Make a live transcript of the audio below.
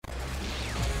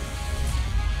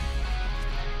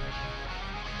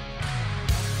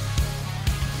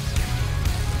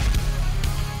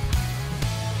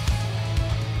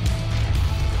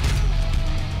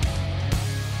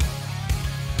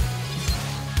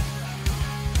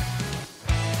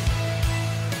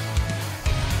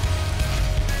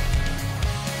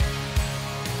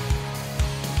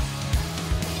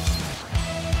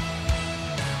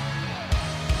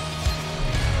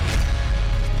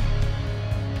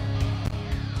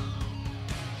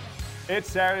It's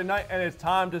Saturday night, and it's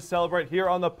time to celebrate here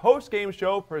on the post-game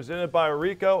show presented by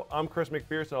Rico. I'm Chris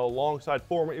McPherson alongside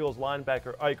former Eagles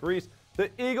linebacker Ike Reese. The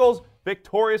Eagles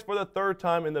victorious for the third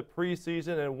time in the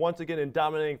preseason, and once again in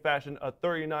dominating fashion, a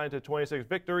 39-26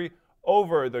 victory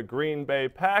over the Green Bay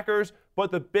Packers.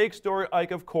 But the big story,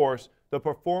 Ike, of course, the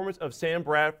performance of Sam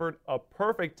Bradford, a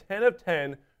perfect 10 of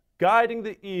 10, guiding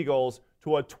the Eagles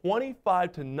to a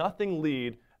 25-0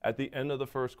 lead at the end of the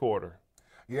first quarter.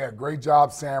 Yeah, great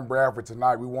job, Sam Bradford,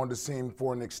 tonight. We wanted to see him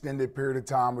for an extended period of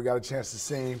time. We got a chance to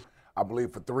see him, I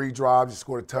believe, for 3 drives. He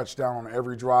scored a touchdown on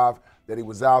every drive that he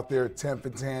was out there, 10 for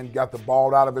 10, got the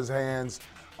ball out of his hands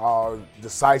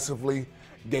decisively,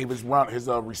 gave his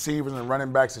receivers and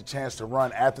running backs a chance to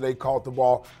run after they caught the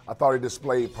ball. I thought he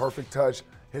displayed perfect touch.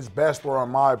 His best throw, in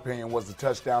my opinion, was the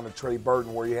touchdown to Trey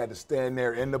Burton, where he had to stand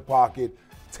there in the pocket,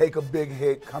 take a big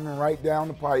hit coming right down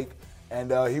the pike,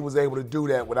 and he was able to do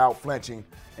that without flinching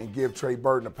and give Trey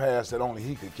Burton a pass that only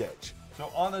he could catch.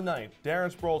 So on the night,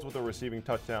 Darren Sproles with a receiving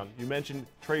touchdown. You mentioned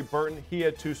Trey Burton. He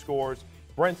had 2 scores.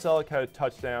 Brent Selleck had a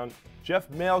touchdown. Jeff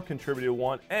Mail contributed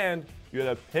 1. And you had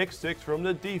a pick 6 from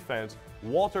the defense.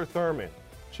 Walter Thurman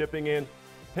chipping in,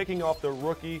 picking off the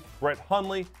rookie Brett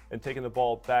Hundley and taking the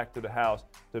ball back to the house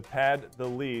to pad the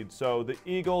lead. So the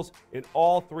Eagles in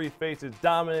all 3 phases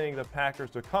dominating the Packers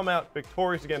to come out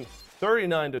victorious again,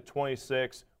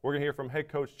 39-26. We're going to hear from head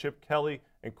coach Chip Kelly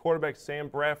and quarterback Sam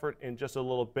Bradford in just a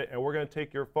little bit. And we're going to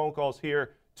take your phone calls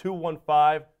here.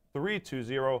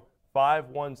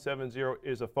 215-320-5170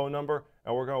 is a phone number.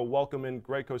 And we're going to welcome in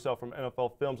Greg Cosell from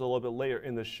NFL Films a little bit later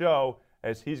in the show,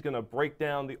 as he's going to break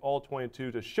down the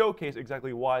All-22 to showcase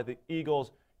exactly why the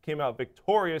Eagles came out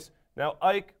victorious. Now,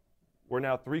 Ike, we're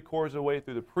now 3 quarters of the way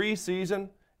through the preseason.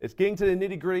 It's getting to the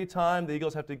nitty-gritty time. The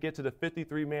Eagles have to get to the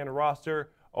 53-man roster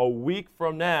a week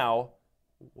from now.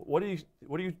 What do you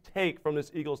take from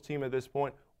this Eagles team at this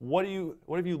point? What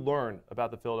have you learned about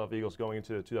the Philadelphia Eagles going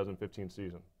into the 2015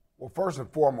 season? Well, first and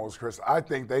foremost, Chris, I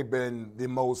think they've been the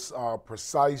most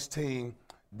precise team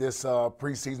this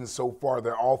preseason so far.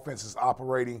 Their offense is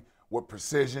operating with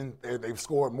precision. They've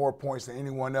scored more points than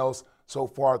anyone else so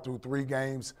far through 3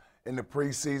 games in the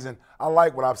preseason. I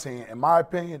like what I've seen. In my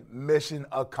opinion, mission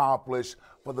accomplished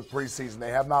for the preseason.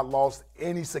 They have not lost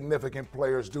any significant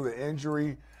players due to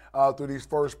injury through these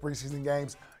first preseason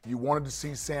games. You wanted to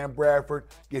see Sam Bradford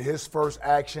get his first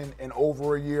action in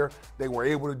over a year. They were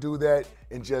able to do that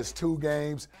in just 2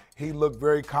 games. He looked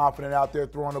very confident out there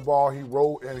throwing the ball. He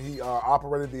rolled and he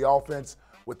operated the offense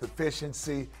with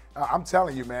efficiency. I'm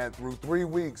telling you, man, through 3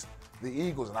 weeks, the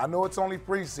Eagles, and I know it's only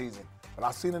preseason, but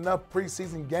I've seen enough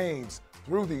preseason games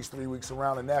through these 3 weeks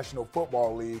around the National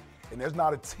Football League, and there's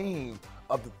not a team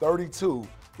of the 32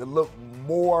 that look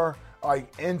more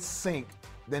like in sync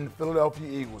than the Philadelphia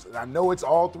Eagles. And I know it's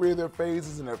all 3 of their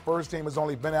phases, and their first team has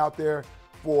only been out there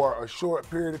for a short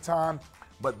period of time,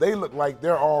 but they look like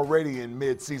they're already in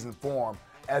mid-season form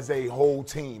as a whole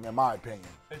team, in my opinion.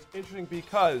 It's interesting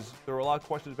because there were a lot of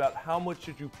questions about how much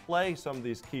should you play some of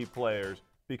these key players,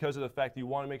 because of the fact that you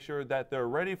want to make sure that they're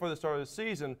ready for the start of the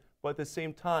season, but at the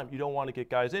same time, you don't want to get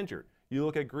guys injured. You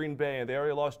look at Green Bay, and they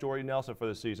already lost Jordy Nelson for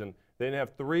the season. They didn't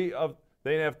have 3 of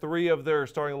their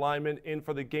starting linemen in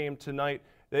for the game tonight.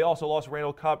 They also lost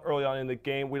Randall Cobb early on in the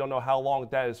game. We don't know how long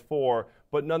that is for,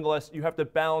 but nonetheless, you have to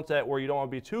balance that where you don't want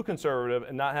to be too conservative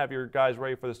and not have your guys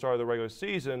ready for the start of the regular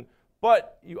season,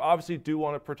 but you obviously do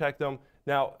want to protect them.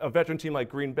 Now, a veteran team like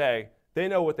Green Bay, they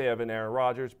know what they have in Aaron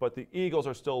Rodgers, but the Eagles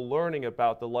are still learning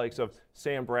about the likes of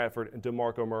Sam Bradford and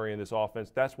DeMarco Murray in this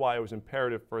offense. That's why it was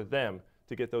imperative for them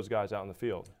to get those guys out in the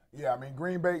field. Yeah, I mean,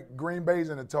 Green Bay's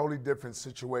in a totally different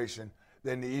situation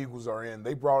than the Eagles are in.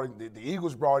 The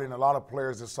Eagles brought in a lot of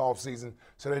players this offseason,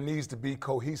 so there needs to be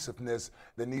cohesiveness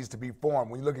that needs to be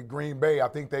formed. When you look at Green Bay, I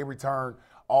think they returned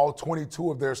all 22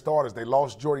 of their starters. They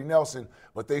lost Jordy Nelson,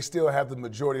 but they still have the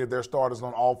majority of their starters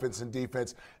on offense and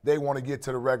defense. They want to get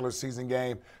to the regular season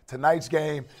game. Tonight's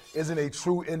game isn't a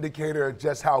true indicator of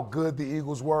just how good the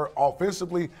Eagles were.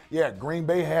 Offensively, yeah, Green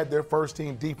Bay had their first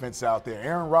team defense out there.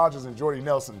 Aaron Rodgers and Jordy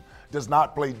Nelson does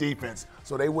not play defense,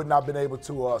 so they would not have been able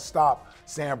to stop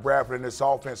Sam Bradford in this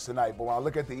offense tonight. But when I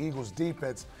look at the Eagles'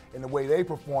 defense and the way they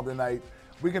performed tonight,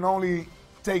 we can only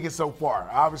take it so far.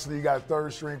 Obviously, you got a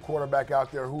third-string quarterback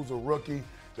out there who's a rookie.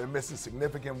 They're missing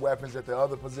significant weapons at the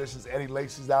other positions. Eddie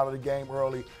Lacy's out of the game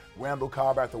early. Randall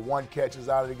Cobb, after 1 catch, is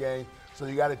out of the game. So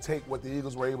you got to take what the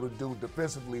Eagles were able to do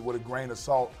defensively with a grain of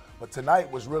salt. But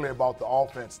tonight was really about the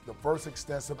offense, the first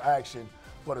extensive action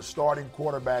for the starting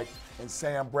quarterback in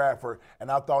Sam Bradford. And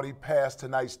I thought he passed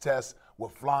tonight's test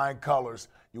with flying colors.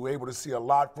 You were able to see a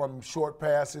lot from him, short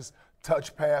passes,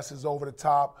 touch passes over the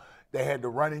top. They had the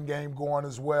running game going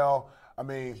as well. I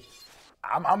mean,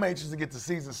 I'm anxious to get the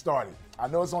season started. I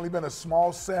know it's only been a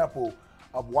small sample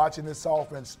of watching this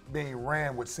offense being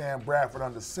ran with Sam Bradford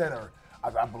under center.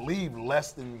 I believe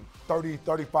less than 30,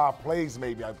 35 plays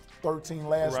maybe. 13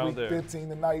 last Around week, there. 15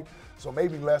 tonight. So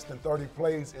maybe less than 30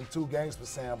 plays in 2 games for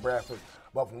Sam Bradford.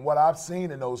 But from what I've seen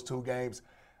in those 2 games,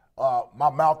 my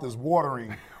mouth is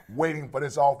watering waiting for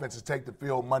this offense to take the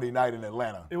field Monday night in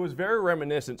Atlanta. It was very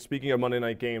reminiscent, speaking of Monday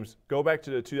night games, go back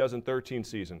to the 2013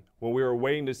 season when we were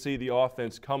waiting to see the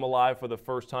offense come alive for the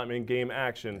first time in game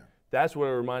action. That's what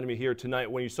it reminded me here tonight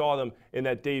when you saw them in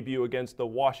that debut against the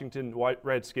Washington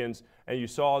Redskins and you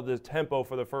saw the tempo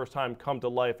for the first time come to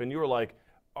life and you were like,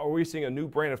 are we seeing a new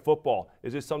brand of football?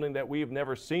 Is this something that we've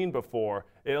never seen before?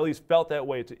 It at least felt that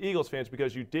way to Eagles fans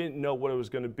because you didn't know what it was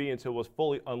going to be until it was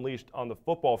fully unleashed on the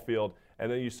football field, and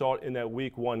then you saw it in that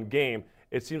Week 1 game.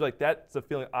 It seems like that's the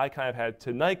feeling I kind of had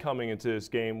tonight coming into this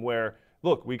game where,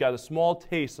 look, we got a small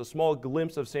taste, a small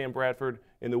glimpse of Sam Bradford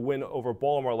in the win over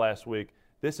Baltimore last week.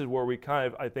 This is where we kind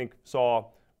of, I think, saw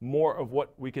more of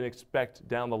what we can expect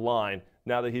down the line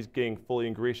now that he's getting fully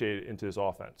ingratiated into this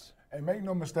offense. And make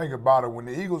no mistake about it, when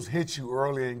the Eagles hit you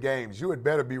early in games, you had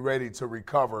better be ready to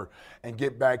recover and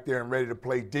get back there and ready to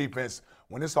play defense.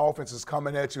 When this offense is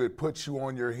coming at you, it puts you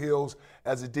on your heels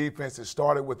as a defense. It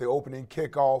started with the opening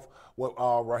kickoff with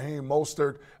Raheem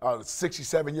Mostert,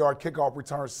 67-yard kickoff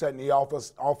return, setting the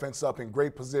offense up in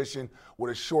great position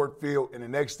with a short field. And the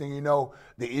next thing you know,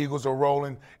 the Eagles are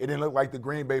rolling. It didn't look like the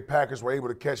Green Bay Packers were able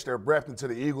to catch their breath until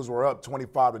the Eagles were up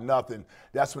 25-0.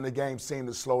 That's when the game seemed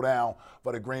to slow down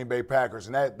for the Green Bay Packers.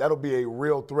 And that'll be a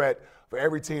real threat for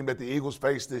every team that the Eagles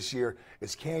face this year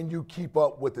is can you keep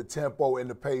up with the tempo and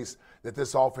the pace that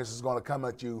this offense is going to come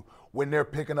at you when they're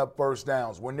picking up first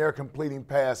downs, when they're completing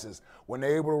passes, when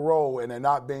they're able to roll and they're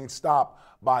not being stopped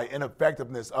by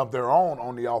ineffectiveness of their own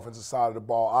on the offensive side of the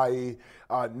ball, i.e.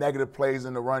 Negative plays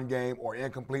in the run game or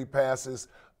incomplete passes.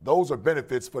 Those are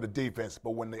benefits for the defense.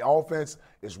 But when the offense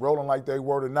is rolling like they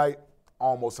were tonight,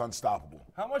 almost unstoppable.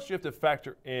 How much do you have to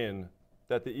factor in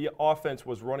that the offense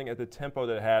was running at the tempo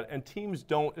that it had, and teams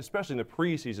don't, especially in the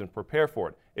preseason, prepare for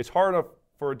it? It's hard enough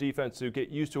for a defense to get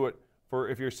used to it for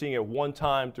if you're seeing it one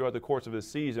time throughout the course of the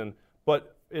season,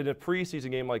 but in a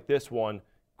preseason game like this one,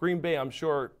 Green Bay, I'm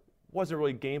sure, wasn't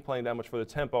really game playing that much for the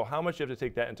tempo. How much do you have to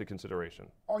take that into consideration?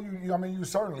 Oh, you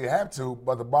certainly have to,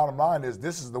 but the bottom line is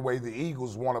this is the way the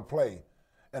Eagles want to play.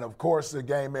 And, of course, the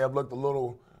game may have looked a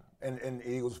little in the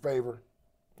Eagles' favor.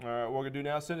 All right, what we're going to do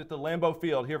now is send it to Lambeau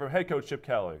Field, hear from head coach Chip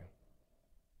Kelly.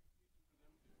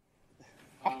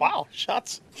 Oh, wow,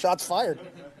 shots fired.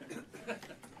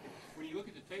 When you look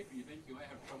at the tape, you think you might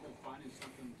have trouble finding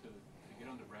something to get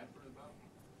on to Bradford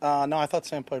about? No, I thought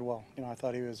Sam played well. I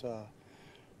thought he was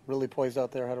really poised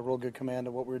out there, had a real good command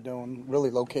of what we were doing, really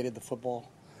located the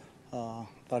football.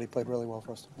 Thought he played really well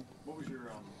for us tonight. What was your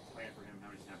plan for him? How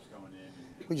many snaps going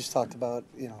in? We just talked about,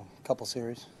 a couple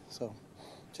series, so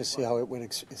just see how it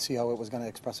was going to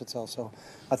express itself. So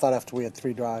I thought after we had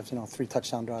 3 drives, 3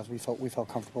 touchdown drives, we felt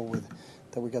comfortable with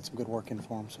that we got some good work in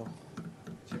for him. So.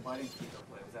 Chip, why didn't Kiko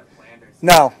play? Was that planned?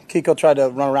 No, Kiko tried to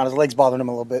run around. His legs bothered him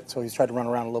a little bit, so he's tried to run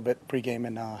around a little bit pregame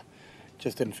and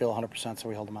just didn't feel 100%, so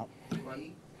we held him out.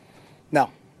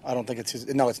 No, I don't think it's his.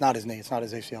 No, it's not his knee. It's not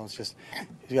his ACL. It's just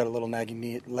he's got a little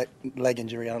nagging leg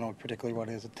injury. I don't know particularly what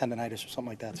it is, a tendonitis or something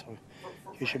like that. So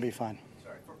he should be fine.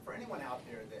 Sorry, for anyone out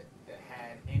there that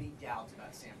had any doubts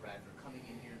about Sam Bradford coming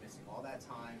in here, missing all that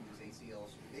time, his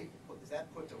ACLs, does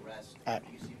that put to rest? Do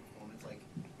you see performance like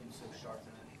him so sharp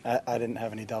tonight? I didn't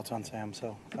have any doubts on Sam,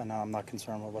 so I'm not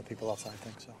concerned with what people outside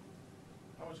think. So.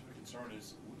 How much of a concern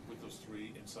is with those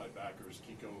 3 inside backers?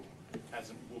 Kiko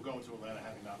will go into Atlanta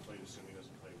having not played, assuming he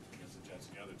doesn't play against the Jets,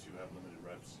 and the other 2 have limited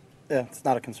reps. Yeah, it's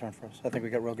not a concern for us. I think we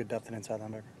got real good depth in inside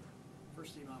linebacker.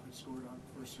 First team offense scored on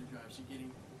the first 3 drives. Are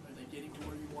they getting to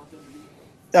where you want them to be?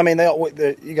 I mean,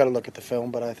 you got to look at the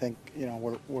film, but I think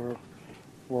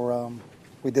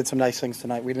we did some nice things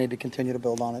tonight. We need to continue to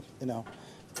build on it.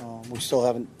 We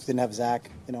still didn't have Zach.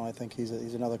 I think he's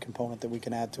another component that we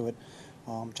can add to it.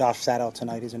 Josh sat out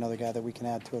tonight. He's another guy that we can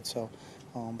add to it. So,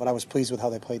 but I was pleased with how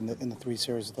they played in the 3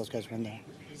 series that those guys were in there.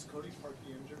 Is Cody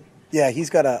Parkey injured? Yeah, he's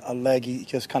got a leg. He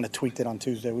just kind of tweaked it on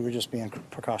Tuesday. We were just being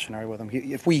precautionary with him.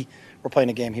 If we were playing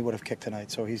a game, he would have kicked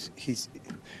tonight. So it's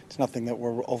nothing that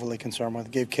we're overly concerned with.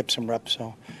 Gave Kip some reps.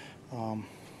 So,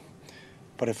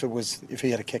 but if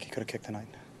he had a kick, he could have kicked tonight.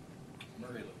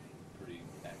 Murray looked pretty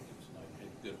active tonight.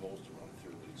 Had good holes to run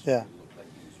through, but Yeah. looked like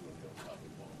he was really on top of the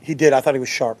ball. He did. I thought he was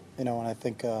sharp. And I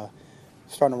think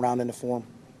starting to round into form.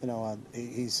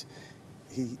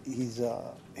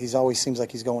 He's always seems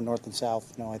like he's going north and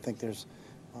south. I think there's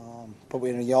But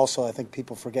you also, I think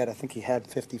people forget, I think he had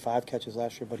 55 catches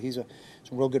last year, but he's a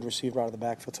real good receiver out of the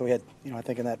backfield. So he had, I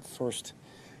think in that first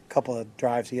couple of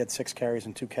drives, he had 6 carries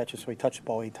and 2 catches. So he touched the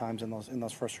ball 8 times in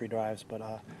those first 3 drives. But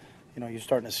you're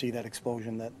starting to see that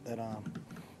explosion that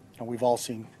we've all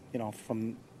seen,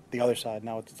 from the other side.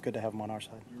 Now it's good to have him on our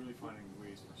side. You're really finding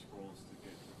ways for Sproles to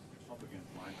get up against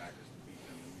linebackers to beat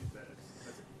them. I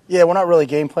mean, yeah, we're not really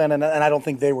game planning, and I don't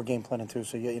think they were game planning too.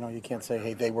 So you can't say,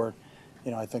 hey, they were.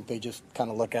 I think they just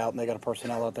kind of look out, and they got a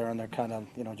personnel out there, and they're kind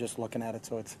of, just looking at it.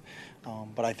 So it's,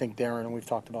 but I think Darren, and we've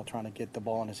talked about trying to get the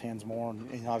ball in his hands more,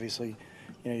 and obviously,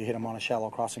 you hit him on a shallow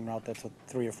crossing route that's a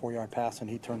 3 or 4 yard pass, and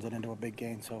he turns it into a big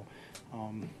gain. So,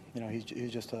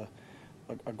 he's just a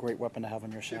great weapon to have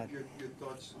on your side. Chip, your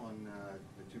thoughts on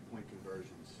the 2-point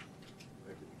conversions?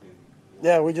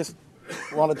 Yeah, we just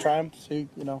want to try them, see,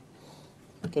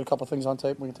 get a couple things on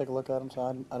tape. We can take a look at them.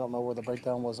 So I don't know where the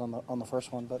breakdown was on the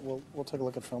first one, but we'll take a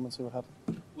look at film and see what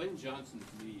happened. Lynn Johnson's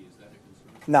knee, is that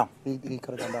a concern? No, he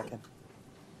could have gone back in.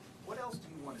 What else do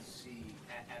you want to see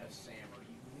out of Sam? Or are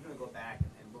you going to go back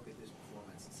and look at this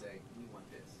performance and say, we want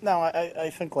this? No, I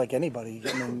think like anybody,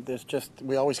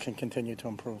 we always can continue to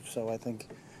improve. So I think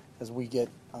as we get,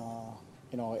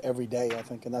 every day, I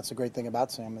think, and that's the great thing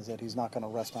about Sam is that he's not going to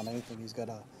rest on anything. He's got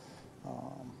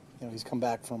he's come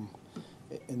back from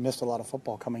and missed a lot of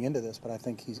football coming into this, but I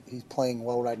think he's playing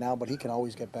well right now. But he can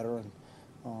always get better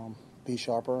and be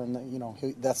sharper. And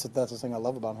that's the thing I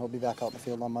love about him. He'll be back out in the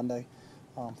field on Monday,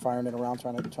 firing it around,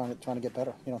 trying to get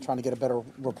better. Trying to get a better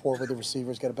rapport with the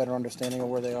receivers, get a better understanding of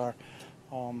where they are.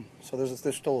 So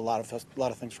there's still a lot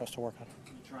of things for us to work on.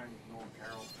 You trying Nolan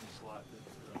Carroll in the slot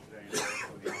today and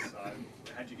on the outside.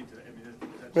 How'd you get to that? I mean,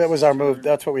 that was our move.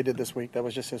 That's what we did this week. That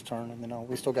was just his turn. And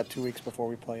we still got 2 weeks before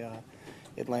we play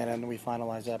Atlanta, and we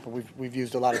finalize that. But we've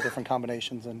used a lot of different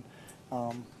combinations and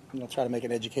try to make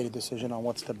an educated decision on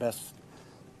what's the best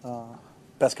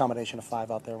combination of 5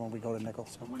 out there when we go to nickel.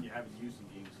 So when you haven't used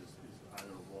in games is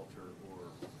either Walter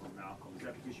or Malcolm. Is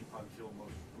that because you probably feel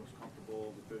most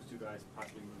comfortable with those 2 guys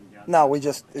possibly moving down? No, it's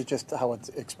just how it's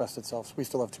expressed itself. We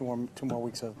still have 2 more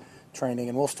weeks of training,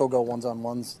 and we'll still go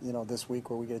ones-on-ones. This week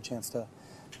where we get a chance to.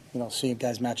 See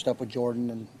guys matched up with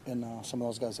Jordan and some of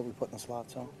those guys that we put in the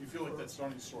slot. So you feel like that's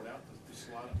starting to sort out the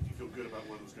slot? Do you feel good about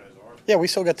where those guys are? Yeah, we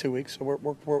still got 2 weeks,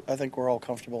 so I think we're all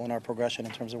comfortable in our progression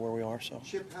in terms of where we are. So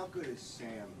Chip, how good is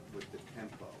Sam with the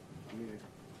tempo? I mean,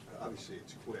 obviously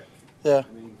it's quick. Yeah.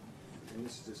 I mean, and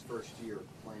this is his first year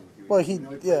playing with you.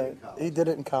 Well, he did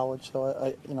it in college. So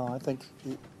I think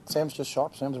Sam's just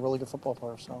sharp. Sam's a really good football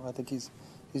player. So I think he's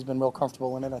been real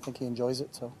comfortable in it. I think he enjoys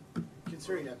it. So.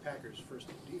 Considering that Packers' first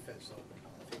defense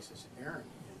faces Aaron,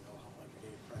 how much a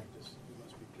day of practice, you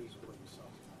must be pleased with what you saw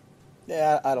tonight.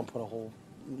 Yeah, I don't put a whole,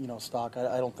 stock.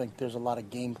 I don't think there's a lot of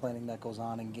game planning that goes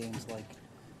on in games like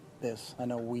this. I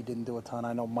know we didn't do a ton.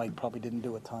 I know Mike probably didn't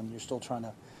do a ton. You're still trying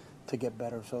to get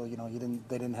better. So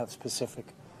they didn't have specific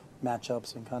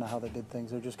matchups and kind of how they did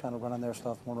things. They're just kind of running their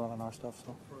stuff, we're running our stuff.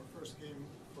 So for a first game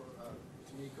for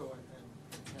D'Amico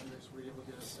and Hendricks, were you able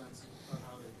to get a sense on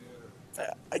how they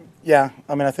did? Yeah,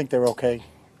 I think they were okay.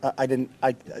 I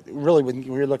really, when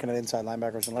you're looking at inside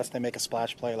linebackers, unless they make a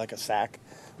splash play like a sack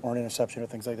or an interception or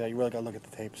things like that, you really got to look at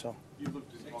the tape. So You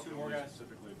looked at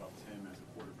specifically about Tim as a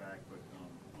quarterback, but on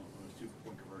those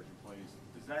 2-point conversion plays,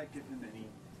 does that give him any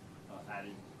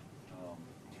added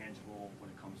tangible when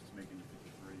it comes to making the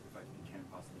 53? The fact that he can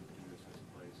possibly do those types of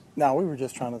plays. No, we were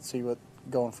just trying to see what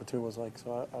going for 2 was like.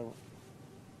 So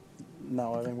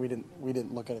we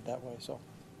didn't look at it that way. So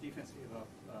defense gave up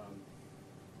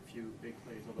a few big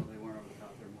plays, although they weren't over the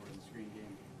top. They're more in the screen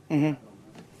game. Mm-hmm.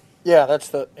 Yeah,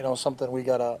 that's something we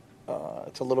gotta.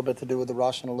 It's a little bit to do with the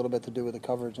rush and a little bit to do with the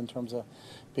coverage in terms of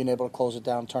being able to close it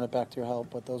down, turn it back to your help.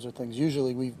 But those are things.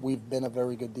 Usually, we've been a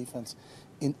very good defense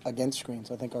against screens.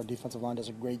 I think our defensive line does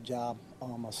a great job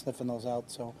of sniffing those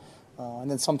out. So, and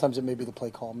then sometimes it may be the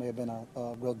play call. It may have been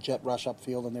a real jet rush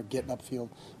upfield, and they're getting upfield.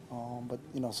 But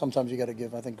sometimes you got to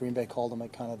give. I think Green Bay called them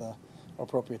at kind of the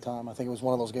appropriate time. I think it was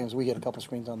one of those games we get a couple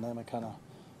screens on them. It kind of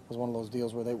was one of those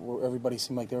deals where everybody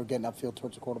seemed like they were getting upfield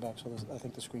towards the quarterback. So I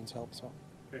think the screens helped. So,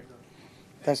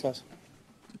 thanks, guys.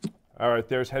 All right,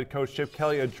 there's head coach Chip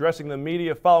Kelly addressing the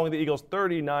media following the Eagles'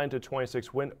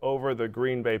 39-26 win over the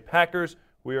Green Bay Packers.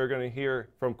 We are going to hear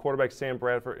from quarterback Sam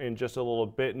Bradford in just a little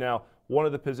bit. Now, one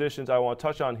of the positions I want to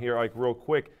touch on here, real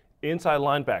quick, inside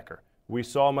linebacker. We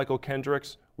saw Michael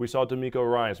Kendricks. We saw D'Amico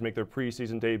Ryans make their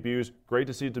preseason debuts. Great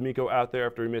to see D'Amico out there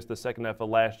after he missed the second half of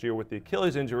last year with the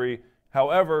Achilles injury.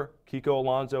 However, Kiko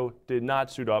Alonso did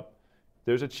not suit up.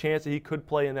 There's a chance that he could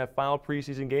play in that final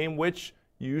preseason game, which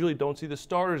you usually don't see the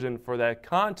starters in for that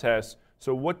contest.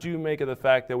 So what do you make of the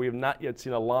fact that we have not yet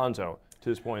seen Alonzo to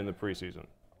this point in the preseason?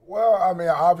 Well, I mean,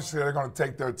 obviously they're going to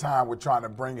take their time with trying to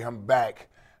bring him back.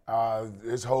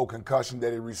 His whole concussion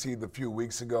that he received a few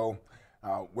weeks ago,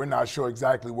 we're not sure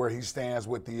exactly where he stands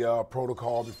with the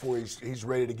protocol before he's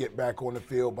ready to get back on the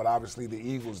field, but obviously the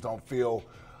Eagles don't feel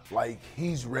like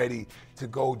he's ready to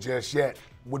go just yet.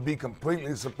 Would be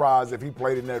completely surprised if he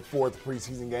played in that 4th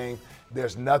preseason game.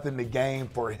 There's nothing to gain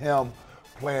for him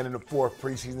playing in the 4th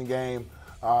preseason game.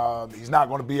 He's not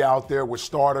going to be out there with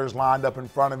starters lined up in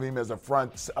front of him as a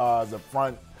front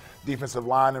defensive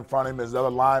line in front of him. His other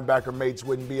linebacker mates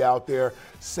wouldn't be out there.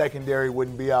 Secondary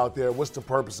wouldn't be out there. What's the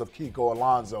purpose of Kiko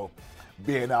Alonso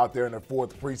being out there in the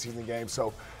 4th preseason game?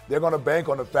 So they're going to bank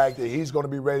on the fact that he's going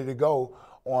to be ready to go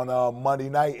on Monday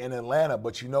night in Atlanta.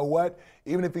 But you know what?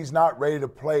 Even if he's not ready to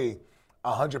play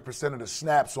 100% of the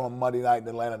snaps on Monday night in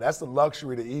Atlanta, that's the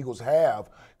luxury the Eagles have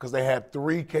because they have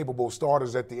 3 capable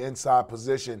starters at the inside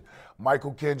position.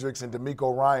 Michael Kendricks and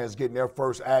DeMeco Ryans getting their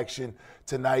first action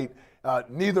tonight.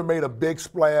 Neither made a big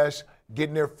splash,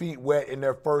 getting their feet wet in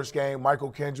their first game. Michael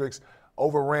Kendricks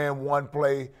overran one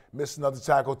play, missed another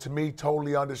tackle. To me,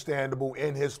 totally understandable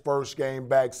in his first game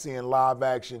back, seeing live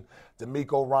action.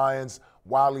 DeMeco Ryans,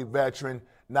 wily veteran,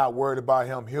 not worried about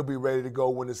him. He'll be ready to go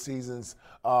when the season's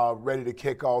ready to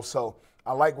kick off. So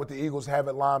I like what the Eagles have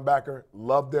at linebacker.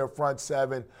 Love their front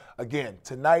 7. Again,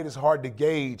 tonight is hard to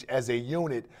gauge as a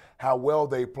unit how well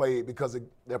they played because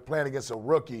they're playing against a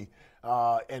rookie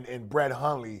and Brett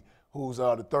Hundley, who's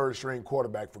the 3rd-string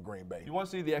quarterback for Green Bay. You want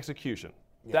to see the execution.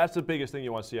 Yeah. That's the biggest thing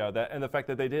you want to see out of that, and the fact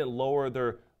that they didn't lower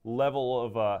their level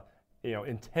of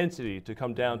intensity to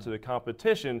come down to the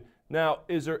competition. Now,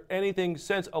 is there anything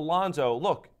since Alonzo?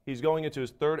 Look, he's going into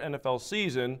his 3rd NFL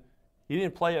season. He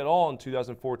didn't play at all in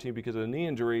 2014 because of the knee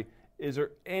injury. Is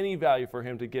there any value for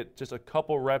him to get just a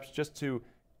couple reps just to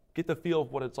get the feel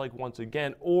of what it's like once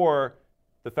again, or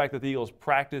the fact that the Eagles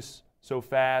practice so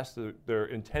fast, their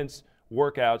intense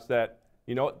workouts that,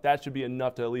 that should be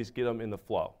enough to at least get them in the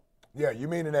flow? Yeah, you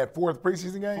mean in that 4th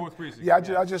preseason game? 4th preseason.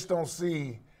 Yeah, I just don't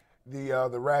see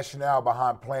the rationale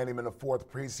behind playing him in the 4th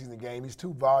preseason game. He's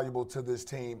too valuable to this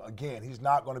team. Again, he's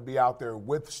not going to be out there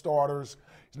with starters.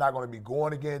 He's not going to be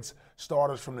going against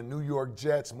starters from the New York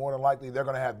Jets. More than likely, they're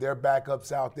going to have their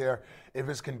backups out there. If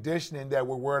it's conditioning that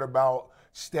we're worried about,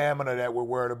 stamina that we're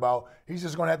worried about, he's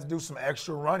just going to have to do some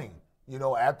extra running,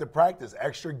 after practice,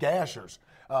 extra gashers.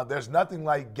 There's nothing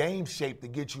like game shape to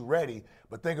get you ready.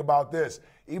 But think about this.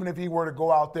 Even if he were to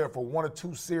go out there for 1 or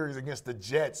 2 series against the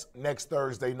Jets next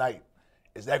Thursday night,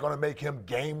 is that going to make him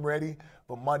game ready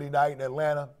for Monday night in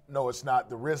Atlanta? No, it's not.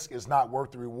 The risk is not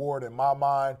worth the reward in my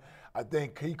mind. I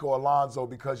think Kiko Alonso,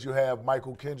 because you have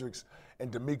Michael Kendricks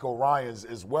and DeMeco Ryans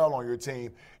as well on your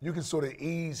team, you can sort of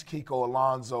ease Kiko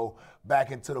Alonso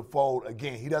back into the fold.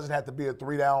 Again, he doesn't have to be a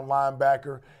 3-down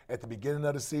linebacker at the beginning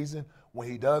of the season. When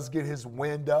he does get his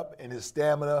wind up and his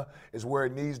stamina is where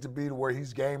it needs to be, to where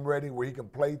he's game ready, where he can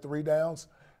play 3 downs,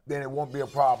 then it won't be a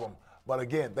problem. But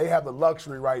again, they have the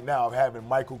luxury right now of having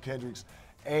Michael Kendricks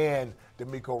and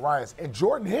DeMeco Ryans. And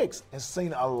Jordan Hicks has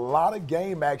seen a lot of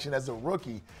game action as a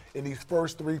rookie in these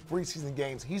first 3 preseason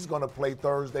games. He's going to play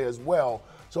Thursday as well.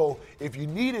 So if you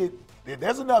need it,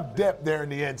 there's enough depth there in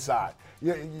the inside.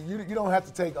 You don't have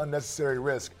to take unnecessary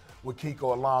risk with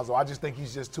Kiko Alonso. I just think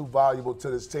he's just too valuable to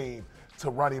this team to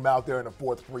run him out there in the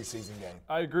 4th preseason game.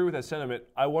 I agree with that sentiment.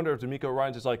 I wonder if DeMeco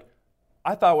Ryans is like,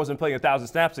 I thought I wasn't playing 1,000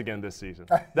 snaps again this season.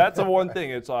 That's the one thing.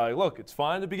 It's like, look, it's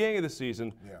fine at the beginning of the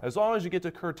season, as long as you get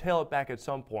to curtail it back at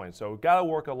some point. So got to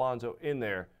work Alonzo in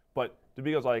there. But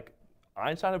DeMeco's like, I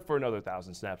ain't signed up for another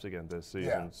 1,000 snaps again this season.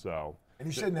 Yeah. So and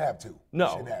he shouldn't have to. No,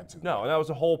 he shouldn't have to. No, and that was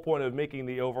the whole point of making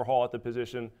the overhaul at the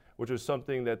position, which was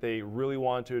something that they really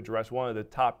wanted to address. One of the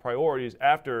top priorities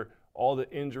after all the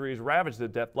injuries ravaged the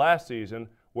depth last season,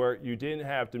 where you didn't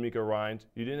have DeMeco Ryans,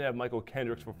 you didn't have Michael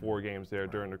Kendricks for 4 games there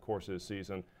during the course of the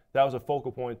season. That was a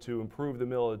focal point to improve the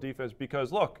middle of the defense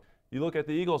because, look, you look at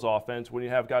the Eagles' offense when you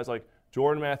have guys like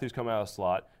Jordan Matthews come out of the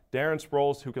slot, Darren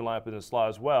Sproles who can line up in the slot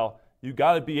as well. You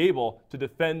got to be able to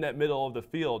defend that middle of the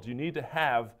field. You need to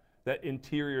have that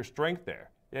interior strength there.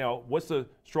 What's the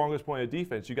strongest point of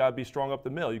defense? You got to be strong up the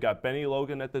middle. You got Benny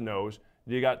Logan at the nose.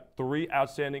 You got 3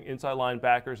 outstanding inside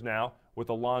linebackers now with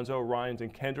Alonzo, Ryans,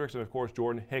 and Kendricks, and of course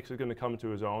Jordan Hicks is going to come into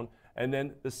his own. And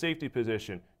then the safety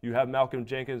position. You have Malcolm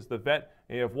Jenkins, the vet,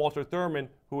 and you have Walter Thurman,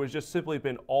 who has just simply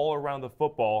been all around the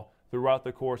football throughout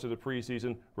the course of the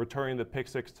preseason, returning the pick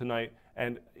 6 tonight.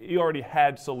 And he already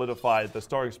had solidified the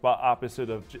starting spot opposite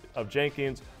of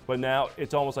Jenkins, but now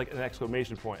it's almost like an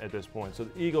exclamation point at this point. So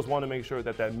the Eagles want to make sure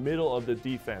that that middle of the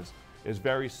defense is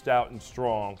very stout and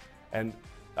strong, and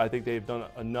I think they've done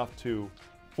enough to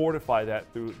fortify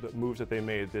that through the moves that they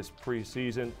made this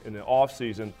preseason and the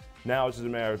offseason. Now it's just a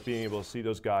matter of being able to see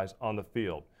those guys on the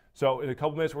field. So in a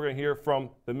couple minutes, we're going to hear from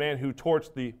the man who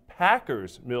torched the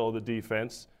Packers' middle of the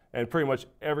defense and pretty much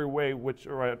every way which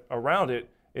around it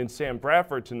in Sam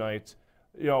Bradford tonight.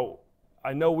 You know,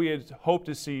 I know we had hoped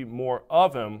to see more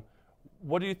of him.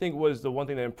 What do you think was the one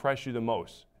thing that impressed you the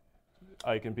most,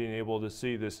 like in being able to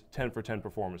see this 10 for 10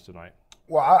 performance tonight?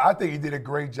 Well, I think he did a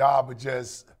great job of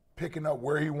just picking up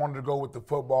where he wanted to go with the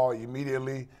football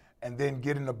immediately and then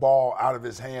getting the ball out of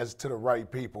his hands to the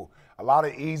right people. A lot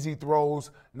of easy throws,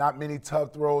 not many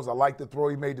tough throws. I like the throw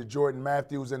he made to Jordan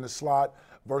Matthews in the slot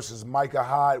versus Micah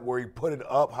Hyde, where he put it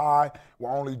up high,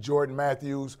 where only Jordan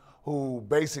Matthews, who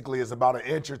basically is about an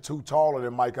inch or two taller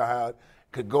than Micah Hyde,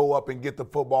 could go up and get the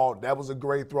football. That was a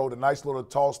great throw. The nice little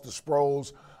toss to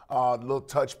Sproles, little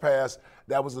touch pass.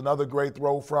 That was another great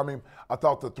throw from him. I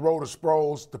thought the throw to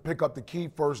Sproles to pick up the key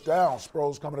first down,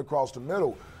 Sproles coming across the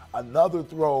middle. Another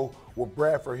throw where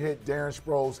Bradford hit Darren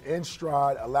Sproles in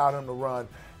stride, allowed him to run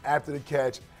after the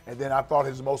catch. And then I thought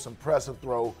his most impressive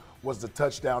throw was the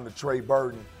touchdown to Trey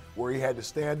Burton, where he had to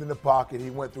stand in the pocket. He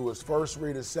went through his first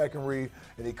read, his second read,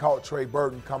 and he caught Trey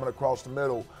Burton coming across the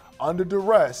middle under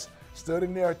duress, stood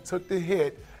in there, took the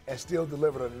hit, and still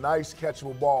delivered a nice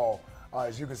catchable ball,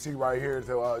 as you can see right here,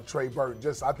 to Trey Burton.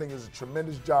 Just, I think it's a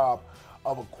tremendous job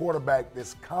of a quarterback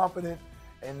that's confident,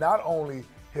 and not only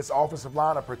his offensive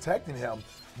line are protecting him,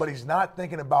 but he's not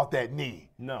thinking about that knee.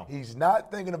 No. He's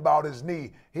not thinking about his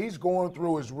knee. He's going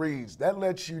through his reads. That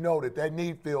lets you know that that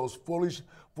knee feels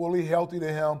fully healthy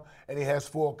to him, and he has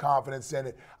full confidence in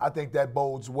it. I think that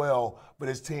bodes well for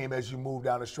his team as you move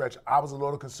down the stretch. I was a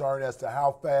little concerned as to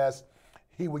how fast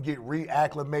he would get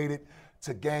reacclimated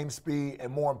to game speed, and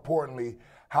more importantly,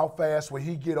 how fast would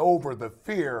he get over the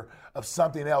fear of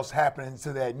something else happening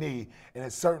to that knee. And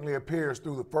it certainly appears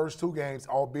through the first two games,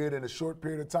 albeit in a short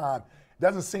period of time,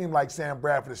 doesn't seem like Sam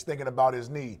Bradford is thinking about his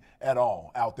knee at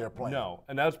all out there playing. No,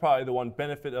 and that's probably the one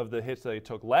benefit of the hits that he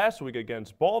took last week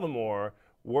against Baltimore,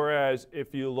 whereas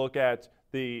if you look at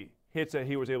the hits that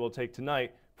he was able to take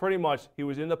tonight, pretty much he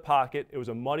was in the pocket. It was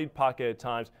a muddied pocket at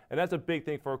times, and that's a big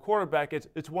thing for a quarterback.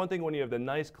 It's one thing when you have the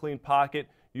nice, clean pocket,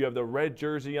 you have the red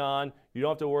jersey on, you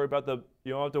don't have to worry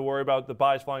about the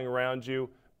buys flying around you.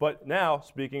 But now,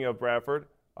 speaking of Bradford,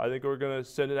 I think we're going to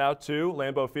send it out to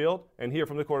Lambeau Field and hear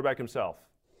from the quarterback himself.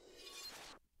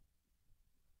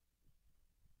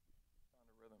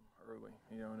 Early,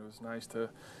 and it was nice to,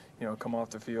 come off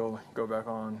the field, go back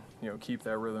on, keep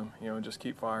that rhythm, and just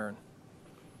keep firing.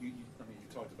 You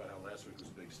talked about how last week was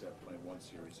a big step playing one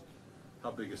series. How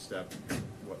big a step,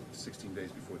 16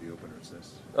 days before the opener is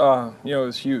this? It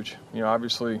was huge.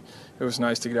 Obviously it was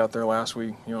nice to get out there last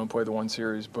week, and play the one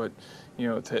series, but,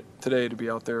 today to be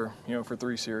out there, for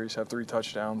 3 series, have 3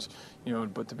 touchdowns,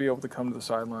 but to be able to come to the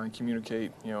sideline,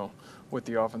 communicate, with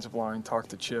the offensive line, talk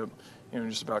to Chip,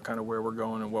 just about kind of where we're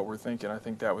going and what we're thinking, I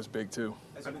think that was big too.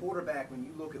 As a quarterback, when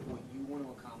you look at what you want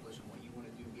to accomplish and what you want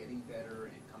to do, getting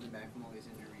better and coming back from all these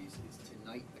injuries, is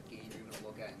tonight a game you're going to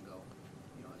look at and go,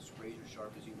 as razor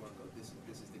sharp as you want to go, this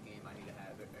is the game I need to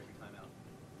have every time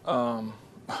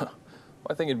out?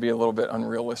 I think it'd be a little bit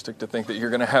unrealistic to think that you're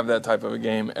going to have that type of a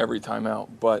game every time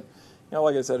out. But,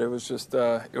 like I said, it was just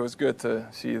it was good to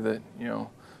see that,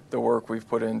 the work we've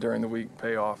put in during the week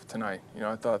pay off tonight.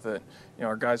 I thought that,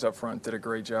 our guys up front did a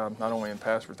great job, not only in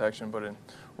pass protection, but in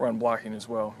run blocking as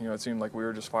well. It seemed like we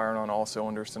were just firing on all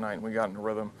cylinders tonight, and we got in a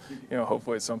rhythm.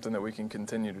 Hopefully it's something that we can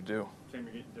continue to do. Sam,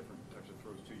 you're getting different types of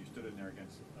throws, too. You stood in there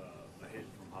against a hit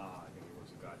from Ha, I think it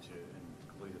was a gotcha, and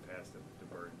completed the pass to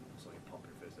Burton. It's like pump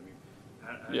your fist. I mean,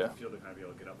 how do you feel to kind of be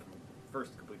able to get up from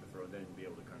first complete the throw, then be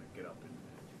able to kind of get up and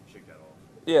shake that off?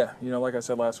 Yeah, like I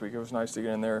said last week, it was nice to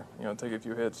get in there, take a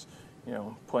few hits.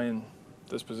 Playing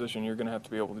this position, you're going to have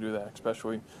to be able to do that,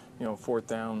 especially, fourth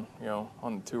down,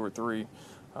 on the 2 or 3.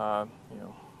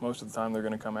 Most of the time they're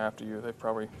going to come after you. They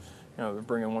probably, they're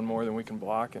bringing one more than we can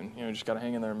block, and, just got to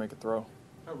hang in there and make a throw.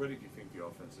 How ready do you think the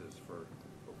offense is for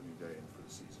opening day and for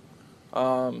the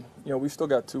season? We've still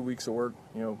got 2 weeks of work,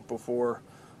 before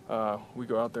we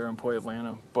go out there and play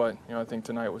Atlanta. But, I think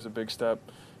tonight was a big step.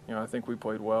 I think we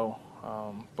played well,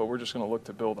 but we're just going to look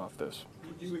to build off this.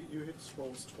 You hit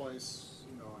Sproles twice,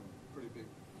 on pretty big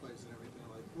plays and everything.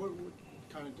 Like, what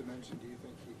kind of dimension do you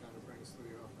think he kind of brings to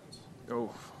the offense?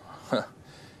 Oh,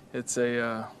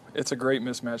 it's a great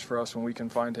mismatch for us when we can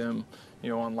find him,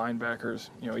 on linebackers,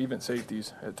 even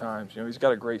safeties at times. He's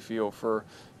got a great feel for,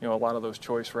 a lot of those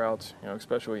choice routes,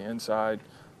 especially inside.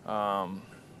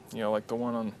 Like the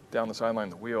one on down the sideline,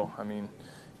 the wheel. I mean,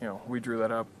 we drew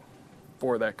that up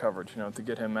for that coverage. You know, to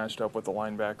get him matched up with the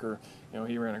linebacker. You know,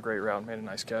 he ran a great route and made a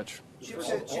nice catch. Chip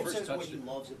says what he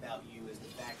loves about you is the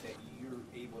fact that you're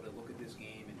able to look at this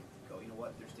game and go, you know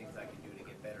what, there's things I can do to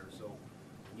get better. So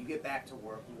when you get back to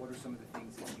work, what are some of the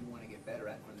things that you want to get better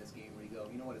at from this game where you go,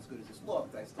 you know what, as good as this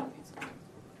looked, I still need some things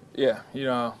to work on? Yeah, you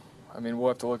know, I mean, we'll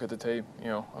have to look at the tape. You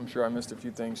know, I'm sure I missed a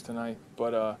few things tonight,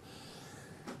 but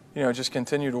you know, just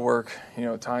continue to work, you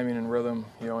know, timing and rhythm,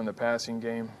 you know, in the passing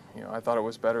game. You know, I thought it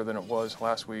was better than it was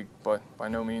last week, but by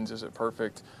no means is it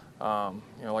perfect. You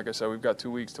know, like I said, we've got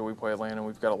 2 weeks till we play Atlanta.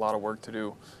 We've got a lot of work to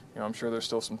do. You know, I'm sure there's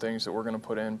still some things that we're going to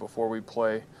put in before we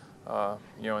play,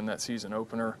 you know, in that season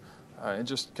opener, and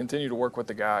just continue to work with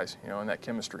the guys, you know, in that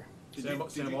chemistry. Sam,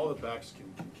 all the backs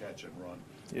can catch and run.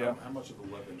 Yeah. How much of the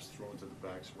weapon is thrown to the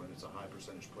backs when it's a high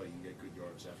percentage play? You can get good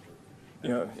yards after. You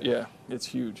know, yeah, it's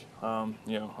huge.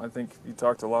 You know, I think you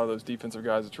talk to a lot of those defensive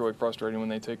guys. It's really frustrating when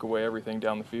they take away everything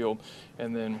down the field,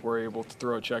 and then we're able to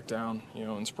throw a check down, you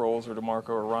know, and Sproles or DeMarco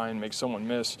or Ryan make someone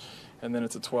miss, and then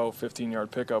it's a 12,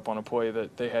 15-yard pickup on a play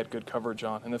that they had good coverage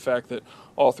on. And the fact that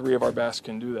all three of our backs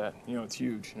can do that, you know, it's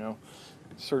huge. You know,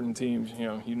 certain teams,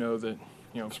 you know that,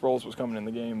 you know, if Sproles was coming in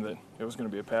the game, that it was going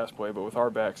to be a pass play, but with our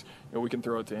backs, you know, we can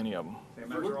throw it to any of them.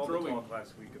 Sam, after all the talk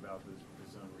last week about the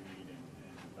zone read and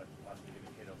possibly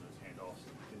getting hit on those handoffs,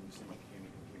 it didn't seem like it came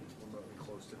remotely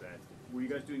close to that. Were you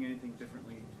guys doing anything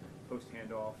differently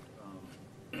post-handoff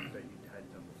that you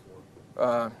hadn't done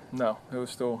before? No, it was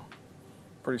still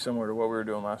pretty similar to what we were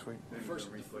doing last week. Any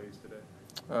replays today?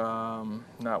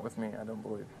 Not with me, I don't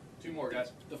believe. Two more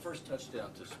guys. The first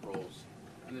touchdown to Sproles,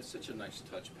 and it's such a nice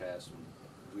touch pass and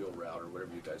wheel route or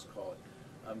whatever you guys call it.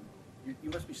 You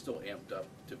must be still amped up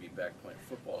to be back playing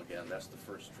football again. That's the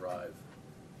first drive.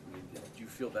 I mean, do you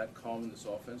feel that calm in this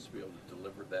offense to be able to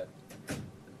deliver that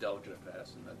delicate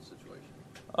pass in that situation?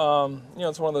 You know,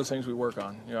 it's one of those things we work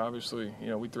on. You know, obviously, you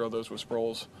know, we throw those with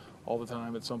Sproles all the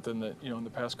time. It's something that, you know, in the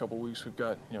past couple of weeks we've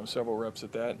got, you know, several reps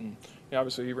at that. And you know,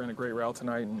 obviously he ran a great route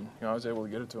tonight, and, you know, I was able to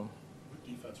get it to him. What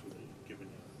defense were they giving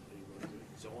you?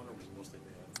 Zone or was it mostly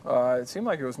man? It seemed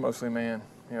like it was mostly man,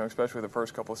 you know, especially the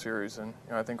first couple of series. And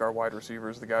you know, I think our wide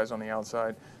receivers, the guys on the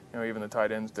outside, you know, even the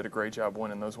tight ends did a great job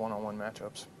winning those one-on-one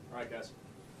matchups. All right, guys.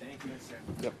 Thank you, Sam.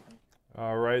 Yep.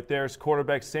 All right, there's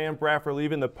quarterback Sam Bradford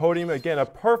leaving the podium. Again, a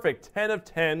perfect 10 of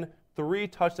 10, 3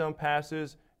 touchdown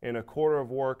passes in a quarter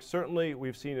of work. Certainly,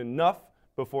 we've seen enough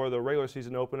before the regular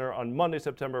season opener on Monday,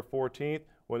 September 14th,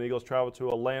 when the Eagles travel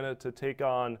to Atlanta to take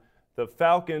on the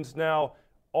Falcons. Now,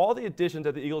 all the additions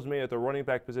that the Eagles made at the running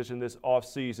back position this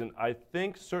offseason, I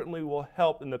think certainly will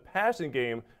help in the passing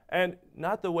game, and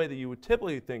not the way that you would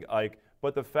typically think, Ike,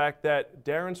 but the fact that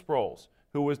Darren Sproles,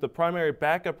 who was the primary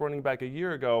backup running back a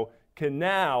year ago, can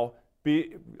now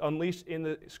be unleashed in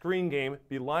the screen game,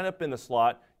 be lined up in the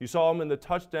slot. You saw him in the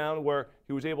touchdown where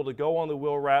he was able to go on the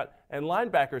wheel route, and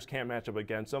linebackers can't match up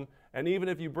against him. And even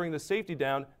if you bring the safety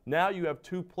down, now you have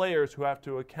 2 players who have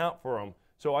to account for him.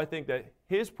 So I think that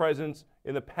his presence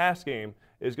in the pass game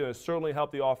is going to certainly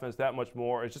help the offense that much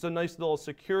more. It's just a nice little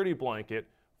security blanket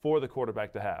for the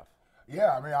quarterback to have.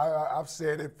 Yeah, I mean, I've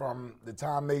said it from the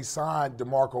time they signed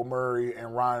DeMarco Murray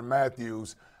and Ryan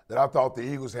Matthews that I thought the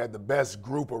Eagles had the best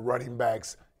group of running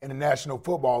backs in the National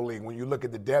Football League. When you look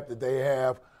at the depth that they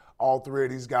have, all 3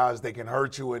 of these guys, they can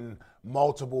hurt you in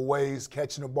multiple ways,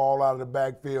 catching the ball out of the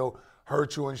backfield,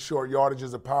 hurt you in short yardage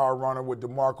as a power runner with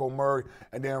DeMarco Murray.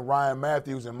 And then Ryan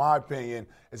Matthews, in my opinion,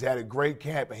 has had a great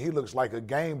camp, and he looks like a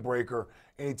game breaker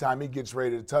anytime he gets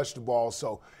ready to touch the ball.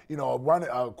 So, you know,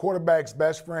 a quarterback's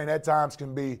best friend at times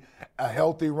can be a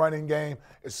healthy running game.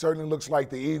 It certainly looks like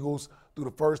the Eagles, through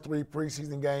the first 3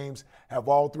 preseason games, have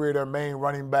all 3 of their main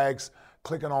running backs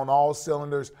clicking on all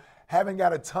cylinders. Haven't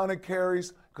got a ton of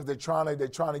carries because they're trying to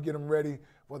get them ready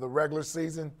for the regular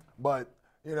season. But,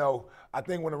 you know, I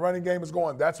think when the running game is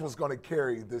going, that's what's going to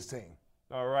carry this team.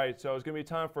 All right, so it's going to be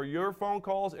time for your phone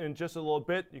calls in just a little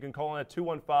bit. You can call in at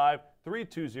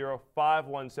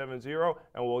 215-320-5170,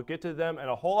 and we'll get to them and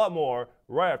a whole lot more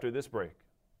right after this break.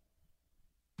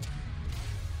 $1,500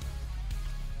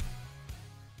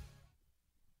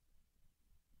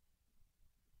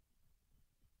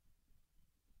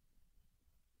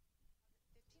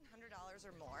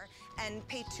 or more and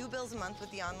pay 2 bills a month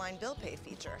with the online bill pay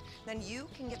feature. Then you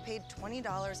can get paid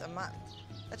 $20 a month.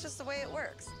 That's just the way it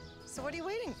works. So what are you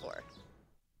waiting for?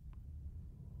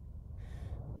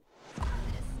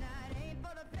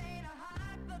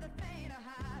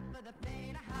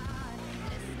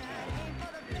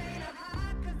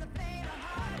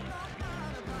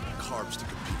 Carbs to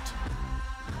compete.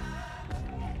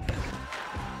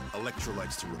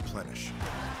 Electrolytes to replenish.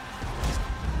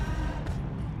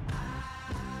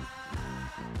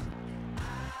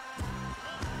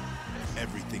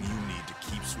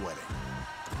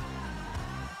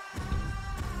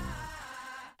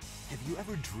 you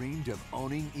ever dreamed of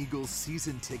owning Eagles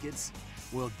season tickets?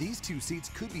 Well, these 2 seats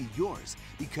could be yours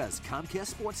because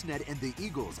Comcast Sportsnet and the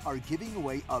Eagles are giving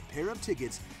away a pair of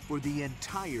tickets for the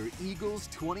entire Eagles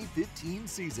 2015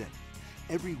 season.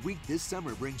 Every week this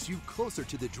summer brings you closer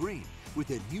to the dream with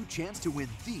a new chance to win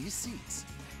these seats.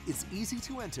 It's easy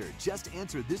to enter. Just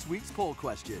answer this week's poll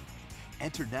question.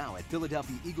 Enter now at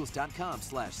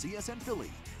PhiladelphiaEagles.com/CSNPhilly,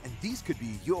 and these could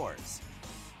be yours.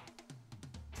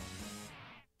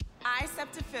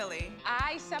 I-SEPTA Philly.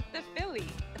 I-SEPTA Philly.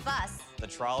 The bus. The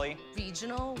trolley.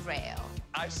 Regional Rail.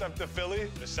 I-SEPTA Philly,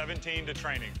 the 17 to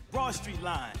training. Broad Street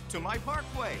line to my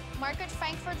Parkway. Margaret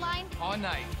Frankford line. All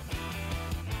night.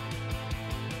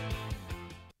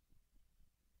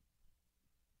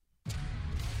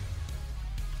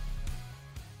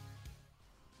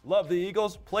 Love the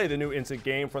Eagles? Play the new instant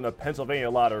game from the Pennsylvania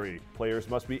Lottery. Players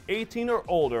must be 18 or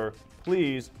older.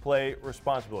 Please play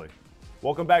responsibly.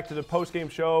 Welcome back to the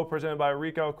postgame show presented by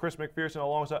Rico, Chris McPherson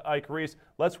alongside Ike Reese.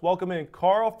 Let's welcome in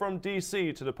Carl from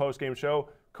D.C. to the postgame show.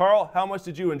 Carl, how much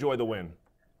did you enjoy the win?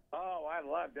 Oh, I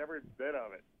loved every bit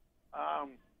of it.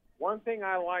 One thing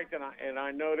I liked, and I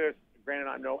noticed, granted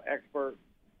I'm no expert,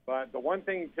 but the one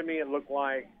thing to me it looked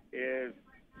like is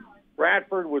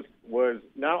Bradford was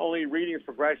not only reading his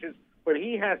progressions, but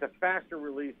he has a faster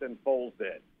release than Foles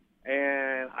did.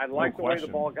 And I liked the way the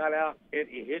ball got out. It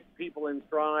hit people in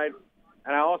stride.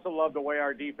 And I also love the way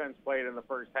our defense played in the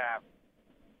first half.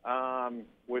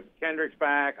 With Kendricks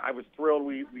back, I was thrilled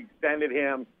we extended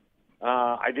him.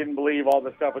 I didn't believe all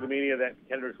the stuff with the media that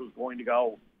Kendricks was going to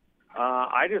go.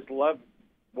 I just love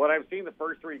what I've seen the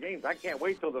first 3 games. I can't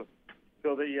wait till the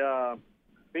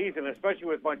season, especially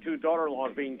with my 2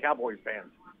 daughter-in-laws being Cowboys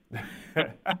fans.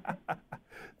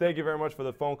 Thank you very much for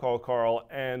the phone call, Carl.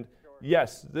 And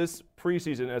yes, this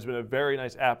preseason has been a very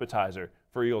nice appetizer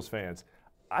for Eagles fans.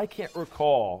 I can't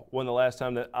recall when the last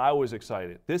time that I was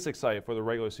this excited for the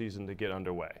regular season to get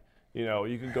underway. You know,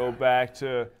 you can go back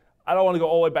to, I don't want to go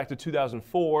all the way back to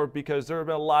 2004 because there have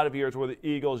been a lot of years where the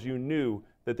Eagles, you knew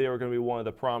that they were going to be one of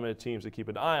the prominent teams to keep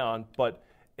an eye on, but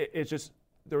it's just,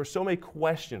 there were so many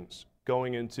questions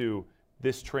going into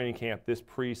this training camp, this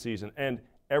preseason, and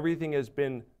everything has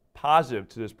been positive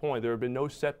to this point. There have been no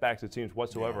setbacks, it seems,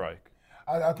 whatsoever, Ike.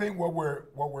 I think what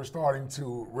we're starting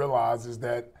to realize is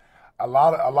that a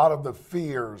lot of the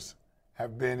fears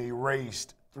have been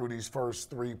erased through these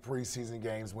first 3 preseason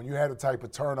games. When you had the type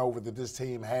of turnover that this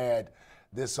team had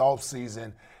this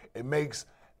offseason, it makes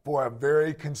for a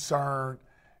very concerned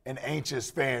and anxious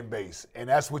fan base. And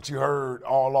that's what you heard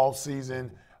all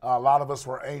offseason. A lot of us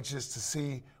were anxious to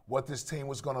see what this team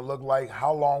was going to look like.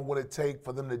 How long would it take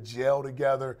for them to gel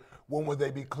together? When would they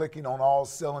be clicking on all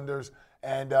cylinders?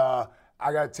 And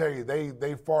I got to tell you,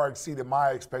 they far exceeded my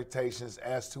expectations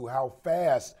as to how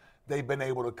fast they've been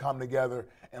able to come together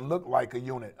and look like a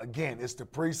unit. Again, it's the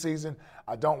preseason.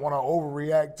 I don't want to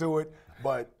overreact to it,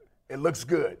 but it looks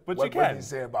good. But what you can. What do you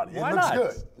say about it? Why it looks not?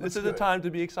 good. This is a time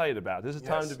to be excited about. This is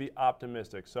time to be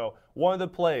optimistic. So one of the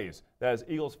plays that has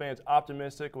Eagles fans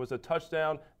optimistic was a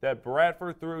touchdown that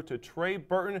Bradford threw to Trey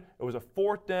Burton. It was a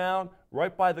 4th down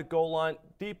right by the goal line,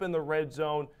 deep in the red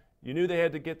zone. You knew they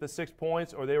had to get the 6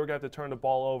 points or they were going to have to turn the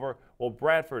ball over. Well,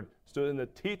 Bradford stood in the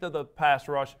teeth of the pass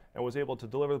rush and was able to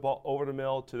deliver the ball over the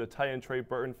middle to the tight end Trey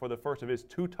Burton for the first of his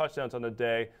 2 touchdowns on the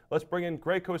day. Let's bring in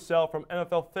Greg Cosell from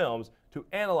NFL Films to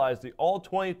analyze the all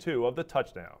 22 of the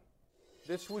touchdown.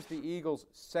 This was the Eagles'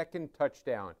 2nd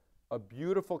touchdown. A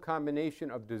beautiful combination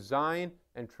of design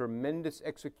and tremendous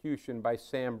execution by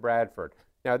Sam Bradford.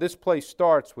 Now, this play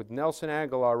starts with Nelson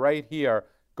Aguilar right here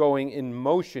going in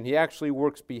motion. He actually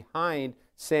works behind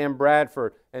Sam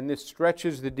Bradford, and this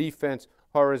stretches the defense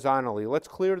horizontally. Let's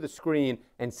clear the screen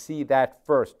and see that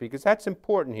first, because that's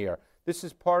important here. This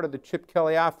is part of the Chip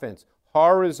Kelly offense,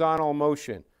 horizontal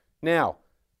motion. Now,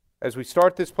 as we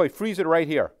start this play, freeze it right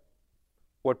here.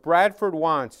 What Bradford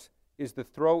wants is the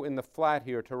throw in the flat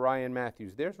here to Ryan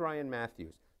Matthews. There's Ryan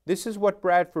Matthews. This is what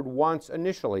Bradford wants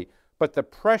initially, but the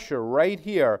pressure right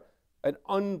here, an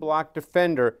unblocked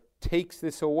defender takes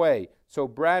this away. So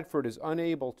Bradford is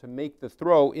unable to make the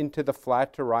throw into the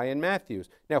flat to Ryan Matthews.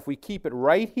 Now, if we keep it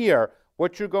right here,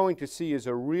 what you're going to see is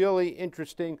a really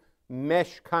interesting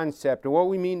mesh concept. And what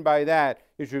we mean by that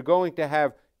is you're going to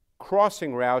have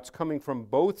crossing routes coming from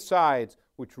both sides,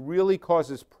 which really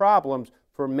causes problems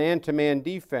for man-to-man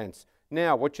defense.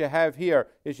 Now, what you have here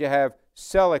is you have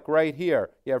Selleck right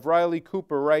here, you have Riley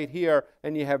Cooper right here,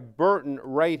 and you have Burton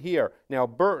right here. Now,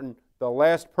 Burton, the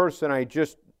last person I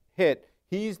just hit,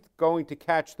 he's going to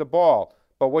catch the ball.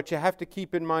 But what you have to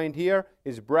keep in mind here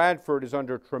is Bradford is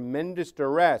under tremendous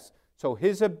duress. So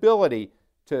his ability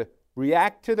to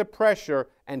react to the pressure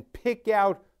and pick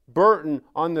out Burton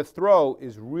on the throw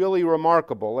is really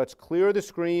remarkable. Let's clear the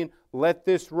screen, let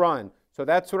this run. So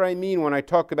that's what I mean when I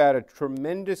talk about a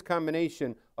tremendous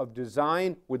combination of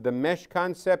design with the mesh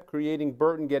concept, creating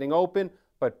Burton getting open,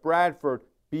 but Bradford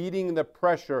beating the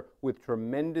pressure with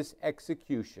tremendous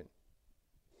execution.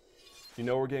 You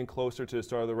know we're getting closer to the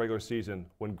start of the regular season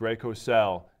when Greg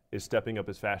Cosell is stepping up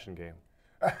his fashion game.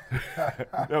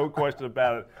 No question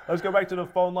about it. Let's go back to the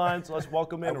phone lines. Let's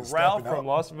welcome in Ralph from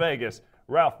Las Vegas.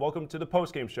 Ralph, welcome to the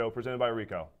postgame show presented by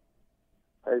Rico.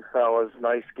 Hey, fellas.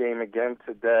 Nice game again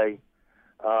today.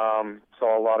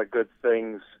 Saw a lot of good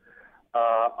things.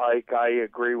 Ike, I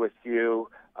agree with you.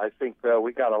 I think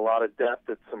we got a lot of depth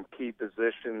at some key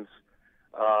positions.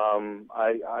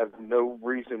 I have no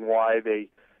reason why they,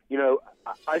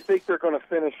 I think they're going to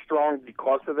finish strong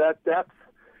because of that depth.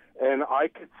 And I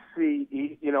could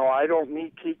see, I don't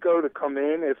need Kiko to come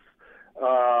in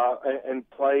and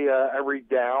play every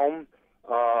down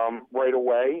right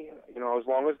away, as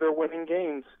long as they're winning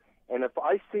games. And if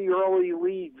I see early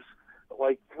leads,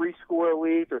 like 3-score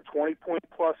leads or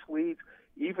 20-point-plus leads,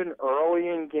 even early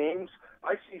in games,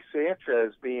 I see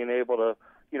Sanchez being able to,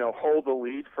 hold the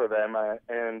lead for them.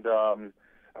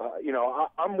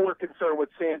 I'm more concerned with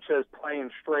Sanchez playing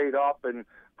straight up and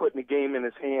putting the game in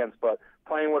his hands. But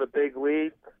playing with a big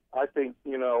lead, I think,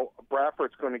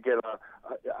 Bradford's going to get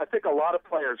I think a lot of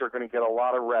players are going to get a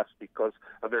lot of rest because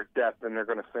of their depth, and they're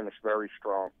going to finish very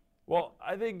strong. Well,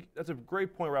 I think that's a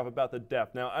great point, Ralph, about the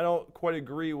depth. Now, I don't quite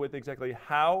agree with exactly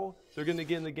how they're going to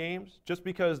get in the games. Just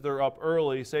because they're up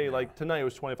early, say like tonight it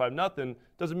was 25-0,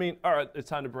 doesn't mean, all right, it's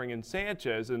time to bring in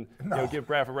Sanchez and give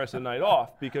Bradford the rest of the night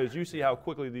off, because you see how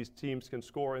quickly these teams can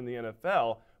score in the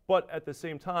NFL. But at the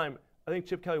same time, I think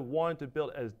Chip Kelly wanted to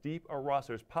build as deep a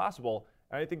roster as possible,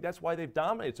 and I think that's why they've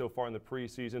dominated so far in the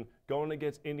preseason, going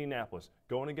against Indianapolis,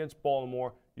 going against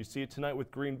Baltimore. You see it tonight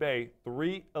with Green Bay.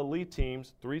 3 elite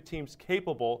teams, 3 teams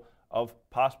capable of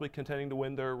possibly contending to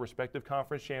win their respective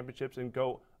conference championships and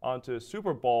go on to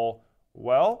Super Bowl.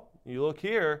 Well, you look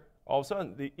here, all of a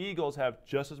sudden, the Eagles have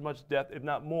just as much depth, if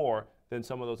not more, than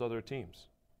some of those other teams.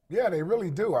 Yeah, they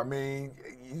really do. I mean,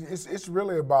 it's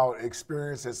really about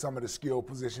experience at some of the skill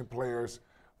position players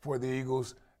for the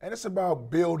Eagles, and it's about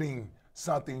building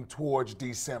something towards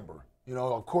December.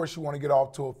 Of course, you want to get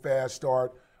off to a fast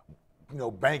start,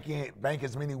 bank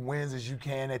as many wins as you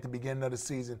can at the beginning of the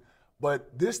season.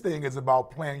 But this thing is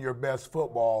about playing your best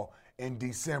football in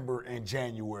December and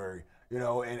January.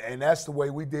 And that's the way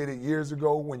we did it years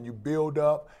ago when you build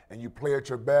up and you play at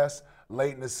your best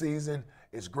late in the season.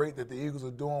 It's great that the Eagles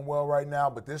are doing well right now,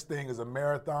 but this thing is a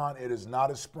marathon. It is not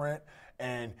a sprint.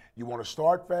 And you want to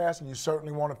start fast and you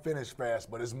certainly want to finish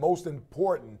fast. But it's most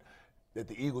important that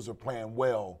the Eagles are playing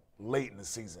well late in the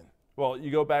season. Well,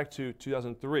 you go back to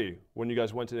 2003 when you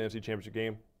guys went to the NFC Championship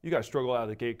game. You guys struggled out of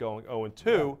the gate going 0-2.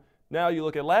 Yeah. Now you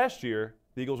look at last year,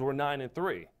 the Eagles were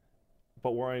 9-3,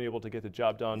 but weren't able to get the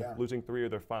job done, losing 3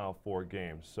 of their final 4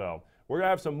 games. So we're going to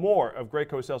have some more of Greg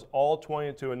Cosell's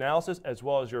All-22 analysis as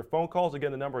well as your phone calls.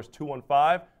 Again, the number is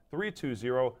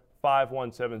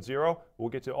 215-320-5170. We'll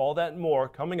get to all that and more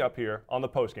coming up here on the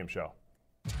postgame show.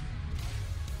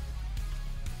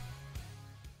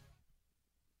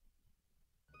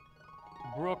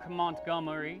 Brooke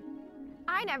Montgomery.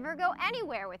 I never go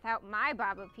anywhere without my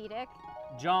Babapedic.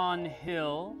 John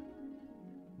Hill.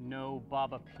 No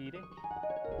Babapedic.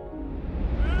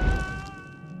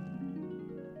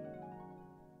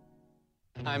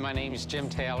 Hi, my name is Jim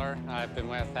Taylor. I've been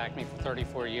with Acme for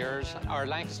 34 years. Our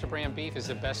Lancaster brand beef is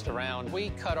the best around.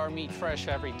 We cut our meat fresh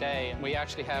every day. We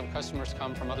actually have customers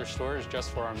come from other stores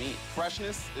just for our meat.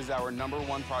 Freshness is our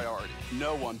 #1 priority.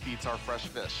 No one beats our fresh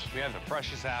fish. We have the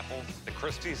freshest apples, the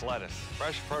Christie's lettuce.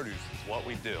 Fresh produce is what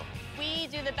we do. We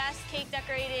do the best cake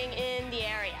decorating in the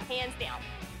area, hands down.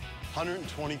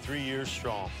 123 years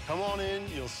strong. Come on in,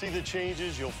 you'll see the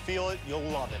changes, you'll feel it, you'll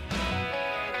love it.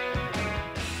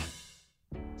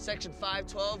 Section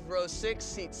 512, row 6,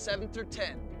 seats 7 through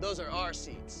 10. Those are our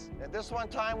seats. If this one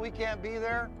time we can't be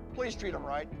there, please treat them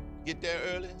right. Get there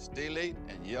early, stay late,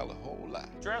 and yell a whole lot.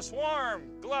 Dress warm,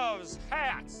 gloves,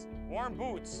 hats, warm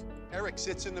boots. Eric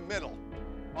sits in the middle.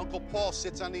 Uncle Paul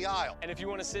sits on the aisle. And if you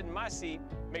want to sit in my seat,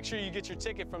 make sure you get your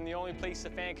ticket from the only place a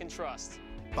fan can trust.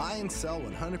 Buy and sell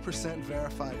 100%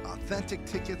 verified authentic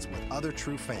tickets with other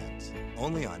true fans.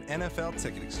 Only on NFL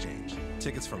Ticket Exchange.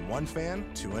 Tickets from one fan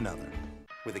to another.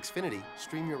 With Xfinity,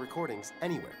 stream your recordings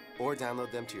anywhere or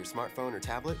download them to your smartphone or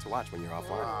tablet to watch when you're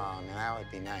offline. Oh, now that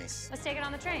would be nice. Let's take it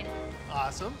on the train.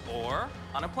 Awesome. Or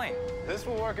on a plane. This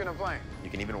will work in a plane. You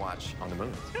can even watch on the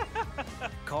moon.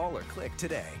 Call or click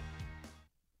today.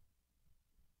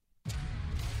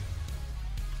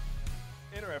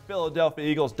 Enter at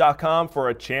PhiladelphiaEagles.com for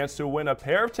a chance to win a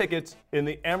pair of tickets in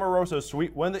the Amoroso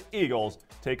Suite when the Eagles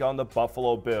take on the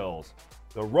Buffalo Bills.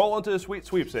 The Roll into the Suite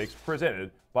sweepstakes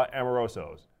presented by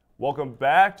Amoroso's. Welcome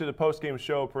back to the postgame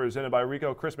show presented by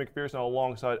Rico. Chris McPherson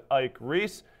alongside Ike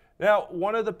Reese. Now,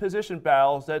 one of the position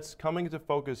battles that's coming into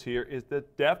focus here is the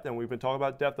depth, and we've been talking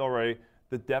about depth already,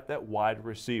 the depth at wide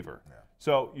receiver. Yeah.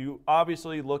 So you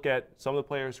obviously look at some of the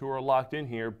players who are locked in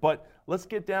here, but let's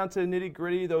get down to the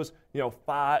nitty-gritty, those the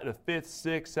 5th,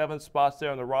 6th, 7th spots there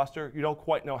on the roster. You don't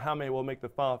quite know how many will make the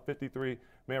final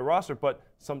 53-man roster, but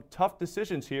some tough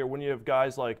decisions here when you have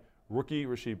guys like rookie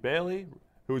Rasheed Bailey,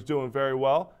 who's doing very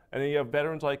well, and then you have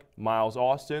veterans like Miles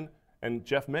Austin and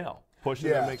Jeff Mail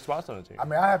pushing to make spots on the team. I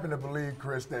mean, I happen to believe,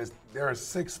 Chris, that there are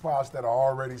 6 spots that are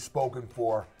already spoken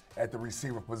for at the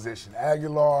receiver position.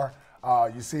 Aguilar,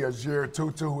 you see Azir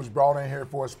Tutu, who's brought in here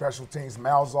for special teams.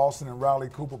 Miles Austin and Riley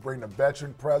Cooper bring the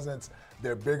veteran presence.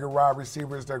 They're bigger wide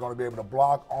receivers. They're going to be able to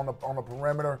block on the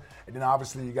perimeter. And then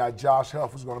obviously you got Josh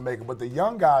Huff, who's going to make it. But the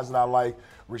young guys that I like,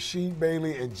 Rasheed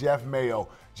Bailey and Jeff Mayo.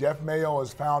 Jeff Mayo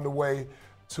has found a way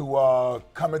to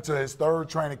come into his 3rd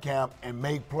training camp and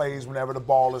make plays whenever the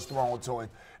ball is thrown to him.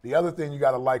 The other thing you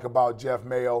got to like about Jeff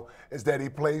Mayo is that he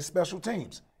plays special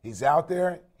teams. He's out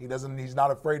there. He's not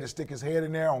afraid to stick his head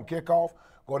in there on kickoff,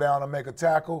 go down and make a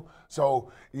tackle.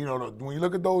 So, when you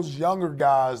look at those younger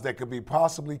guys that could be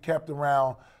possibly kept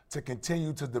around to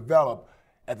continue to develop,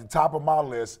 at the top of my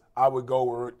list, I would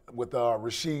go with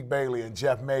Rasheed Bailey and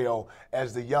Jeff Mayo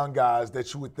as the young guys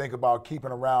that you would think about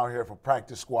keeping around here for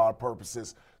practice squad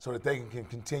purposes so that they can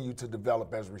continue to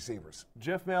develop as receivers.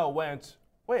 Jeff Mayo went,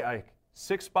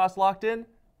 6 spots locked in?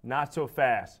 Not so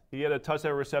fast. He had a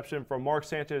touchdown reception from Mark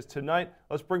Sanchez tonight.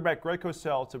 Let's bring back Greg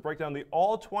Cosell to break down the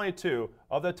all 22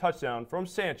 of the touchdown from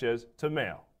Sanchez to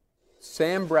Mayo.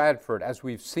 Sam Bradford, as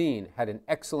we've seen, had an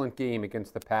excellent game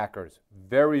against the Packers.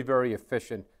 Very, very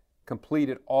efficient,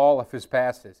 completed all of his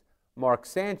passes. Mark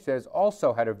Sanchez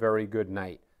also had a very good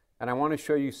night. And I want to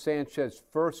show you Sanchez's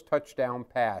first touchdown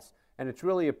pass. And it's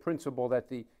really a principle that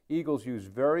the Eagles use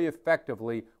very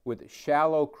effectively with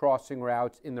shallow crossing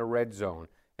routes in the red zone.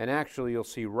 And actually, you'll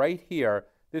see right here,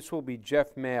 this will be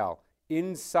Jeff Mail.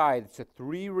 Inside, it's a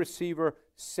 3-receiver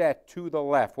set to the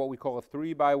left, what we call a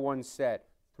 3-by-1 set.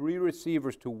 3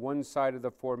 receivers to one side of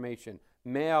the formation.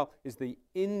 Mail is the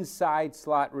inside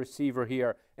slot receiver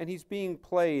here, and he's being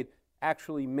played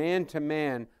actually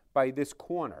man-to-man by this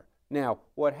corner. Now,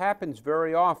 what happens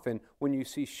very often when you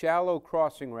see shallow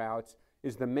crossing routes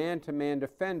is the man-to-man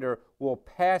defender will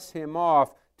pass him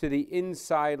off to the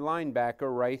inside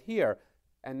linebacker right here.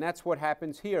 And that's what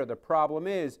happens here. The problem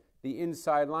is the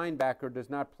inside linebacker does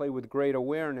not play with great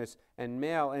awareness, and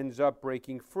Mail ends up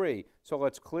breaking free. So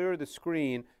let's clear the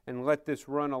screen and let this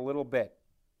run a little bit.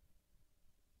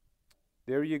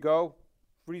 There you go.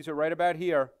 Freeze it right about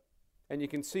here. And you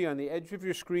can see on the edge of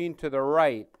your screen to the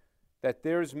right that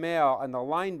there's Mail, and the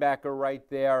linebacker right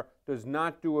there does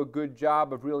not do a good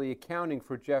job of really accounting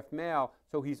for Jeff Mail,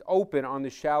 so he's open on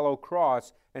the shallow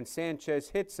cross, and Sanchez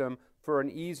hits him for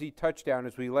an easy touchdown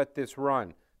as we let this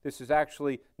run. This is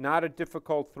actually not a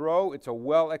difficult throw. It's a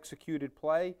well-executed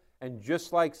play, and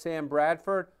just like Sam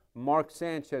Bradford, Mark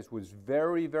Sanchez was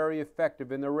very, very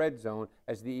effective in the red zone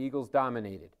as the Eagles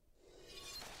dominated.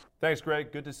 Thanks,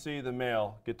 Greg. Good to see the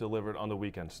mail get delivered on the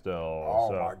weekend still. Oh,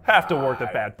 so my God. have to work the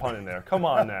bad pun in there. Come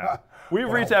on now. We've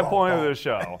reached that point of the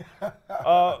show.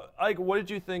 Ike, what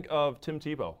did you think of Tim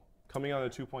Tebow coming on the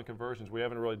 2-point conversions? We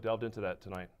haven't really delved into that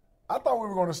tonight. I thought we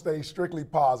were going to stay strictly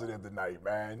positive tonight,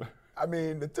 man. I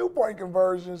mean, the 2-point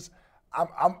conversions,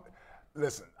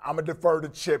 listen, I'm going to defer to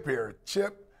Chip here.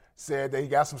 Chip said that he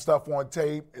got some stuff on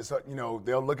tape. It's,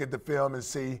 they'll look at the film and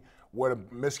see where the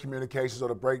miscommunications or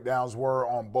the breakdowns were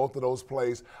on both of those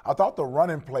plays. I thought the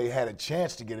running play had a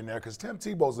chance to get in there because Tim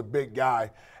Tebow's a big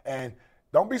guy. And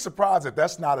don't be surprised if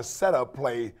that's not a setup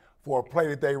play for a play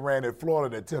that they ran at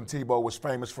Florida that Tim Tebow was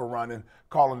famous for running,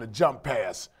 calling the jump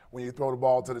pass when you throw the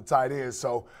ball to the tight end.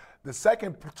 So the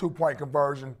second 2-point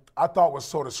conversion I thought was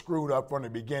sort of screwed up from the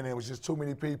beginning. It was just too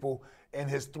many people in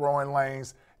his throwing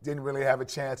lanes, didn't really have a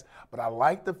chance. But I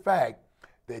like the fact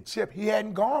that Chip, he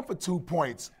hadn't gone for 2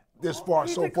 points so far in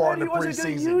the preseason. He wasn't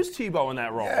going to use Tebow in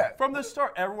that role. Yeah. From the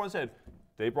start, everyone said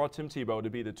they brought Tim Tebow to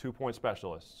be the 2-point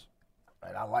specialist.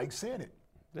 And I like seeing it.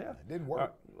 Yeah. It didn't work.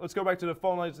 Right, let's go back to the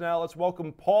phone lines now. Let's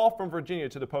welcome Paul from Virginia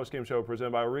to the postgame show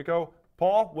presented by Rico.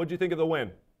 Paul, what did you think of the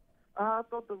win? I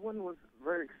thought the win was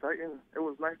very exciting. It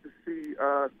was nice to see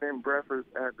Sam Bradford's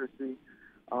accuracy.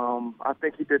 I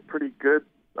think he did pretty good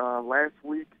last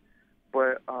week,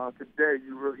 but today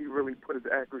he really put his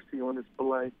accuracy on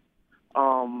display.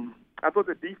 I thought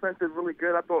the defense did really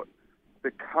good. I thought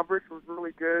the coverage was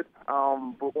really good.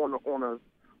 But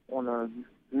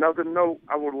another note,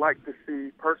 I would like to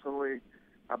see personally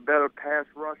a better pass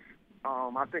rush.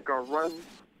 I think our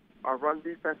run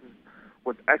defense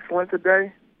was excellent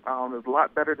today. It was a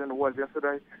lot better than it was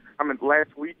yesterday. I mean,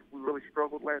 last week we really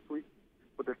struggled last week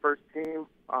with the first team.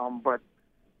 But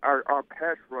our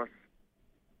pass rush,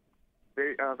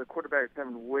 the quarterback's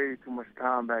having way too much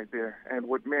time back there, and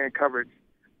with man coverage,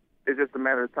 it's just a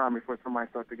matter of time before somebody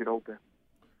starts to get open.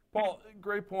 Paul,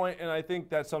 great point, and I think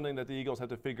that's something that the Eagles have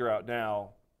to figure out now.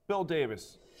 Bill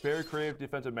Davis, very creative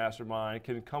defensive mastermind,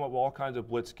 can come up with all kinds of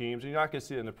blitz schemes. You're not going to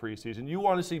see it in the preseason. You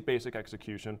want to see basic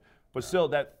execution, but still,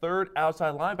 that third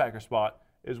outside linebacker spot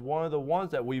is one of the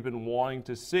ones that we've been wanting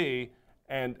to see,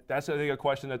 and that's, I think, a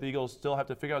question that the Eagles still have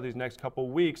to figure out these next couple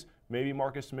of weeks. Maybe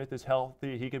Marcus Smith is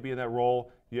healthy. He could be in that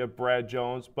role. You have Brad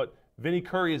Jones, but Vinny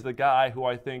Curry is the guy who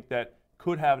I think that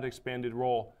could have an expanded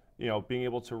role, being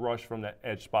able to rush from that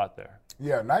edge spot there.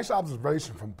 Yeah, nice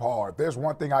observation from Paul. If there's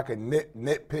one thing I could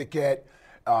nitpick at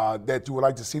that you would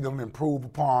like to see them improve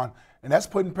upon, and that's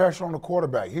putting pressure on the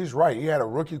quarterback. He's right. He had a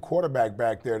rookie quarterback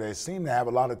back there that seemed to have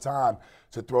a lot of time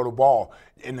to throw the ball.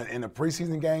 In the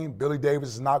preseason game, Billy Davis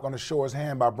is not going to show his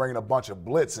hand by bringing a bunch of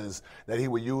blitzes that he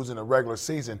would use in the regular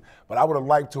season. But I would have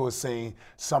liked to have seen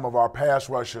some of our pass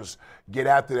rushers get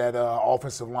after that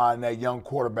offensive line, that young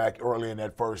quarterback early in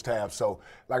that first half. So,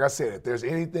 like I said, if there's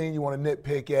anything you want to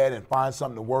nitpick at and find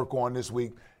something to work on this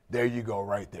week, there you go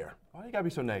right there. Why you got to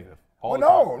be so negative?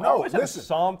 No. Listen,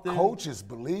 something. Coaches,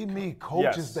 believe me,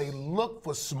 coaches, They look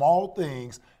for small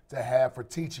things to have for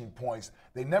teaching points.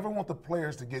 They never want the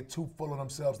players to get too full of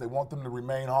themselves. They want them to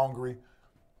remain hungry.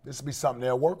 This will be something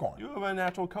they'll work on. You have a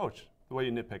natural coach, the way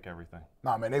you nitpick everything.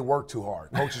 Nah, man, they work too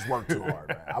hard. Coaches work too hard,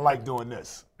 man. I like doing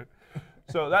this.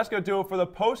 So that's going to do it for the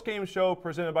post-game show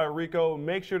presented by Rico.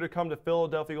 Make sure to come to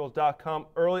PhiladelphiaEagles.com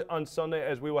early on Sunday,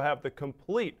 as we will have the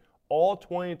complete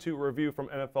all-22 review from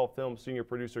NFL Film senior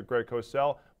producer Greg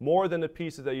Cosell, more than the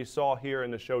pieces that you saw here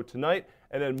in the show tonight.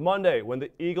 And then Monday, when the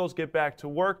Eagles get back to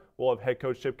work, we'll have head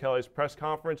coach Chip Kelly's press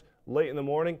conference late in the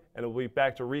morning, and we'll be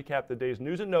back to recap the day's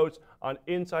news and notes on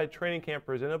Inside Training Camp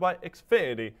presented by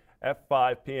Xfinity at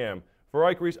 5 p.m. For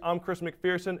Ike Reese, I'm Chris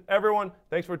McPherson. Everyone,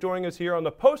 thanks for joining us here on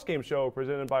the post-game show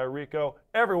presented by Rico.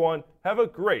 Everyone, have a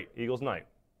great Eagles night.